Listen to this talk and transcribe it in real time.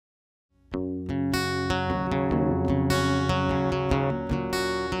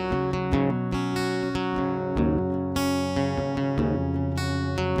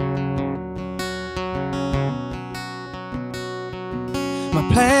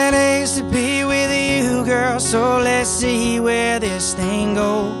plan is to be with you, girl, so let's see where this thing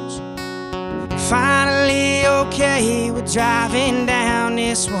goes. Finally okay with driving down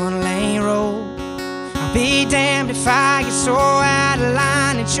this one-lane road. I'll be damned if I get so out of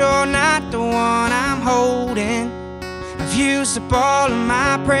line that you're not the one I'm holding. I've used up all of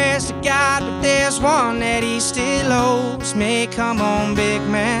my prayers to God, but there's one that he still owes me. Come on, big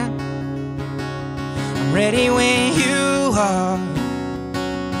man, I'm ready when you are.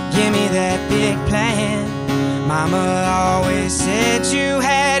 Give me that big plan Mama always said you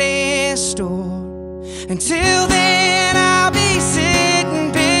had in store. Until then I'll be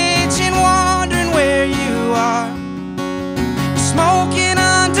sitting, bitching, wondering where you are, smoking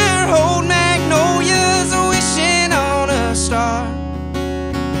under old magnolias, wishing on a star,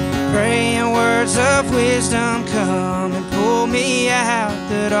 praying words of wisdom come and pull me out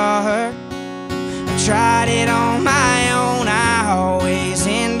the dark. I tried it on my own, I always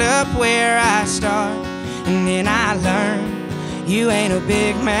end up where I start. And then I learned you ain't a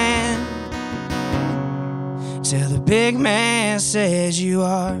big man till the big man says you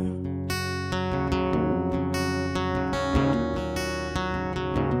are.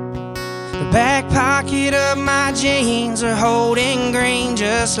 The back pocket of my jeans are holding green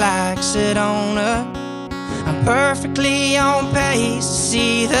just like Sedona. I'm perfectly on pace to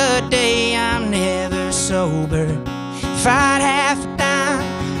see the day I'm never sober. If I'd half a dime,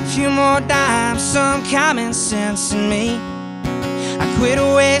 a few more dimes, some common sense in me, I quit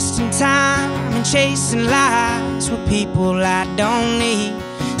wasting time and chasing lies with people I don't need.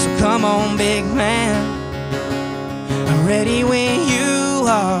 So come on, big man, I'm ready when you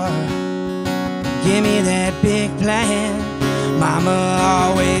are. Give me that big plan Mama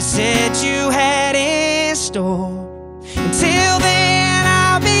always said you had in store. Until then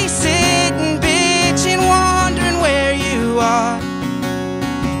I'll be sitting, bitching, wondering where you are,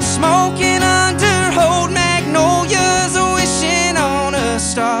 smoking under old magnolias, wishing on a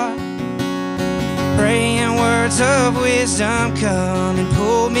star, praying words of wisdom come and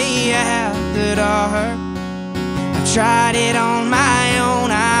pull me out the dark. I tried it on my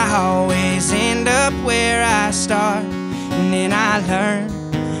own, I always end up where I start. And then I learned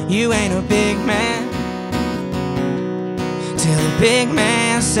you ain't a big man till the big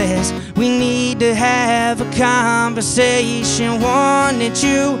man says we need to have a conversation, one that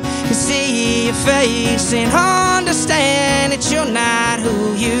you can see your face and understand that you're not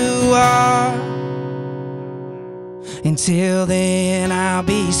who you are. Until then I'll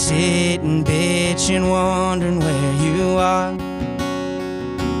be sitting, bitching, wondering where you are.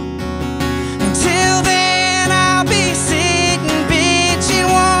 Until then I'll be sitting, bitching,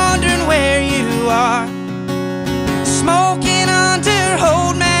 wondering where you are, smoking under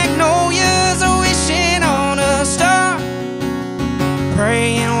old magnolias, wishing on a star,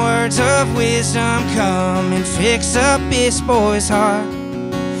 praying words of wisdom come and fix up this boy's heart.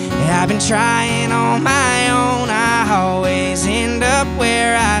 Yeah, I've been trying on my own, I always end up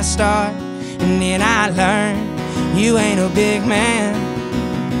where I start. And then I learned you ain't a big man.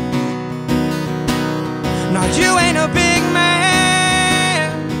 No, you ain't a big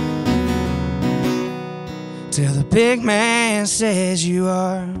man till the big man says you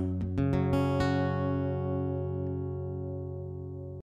are.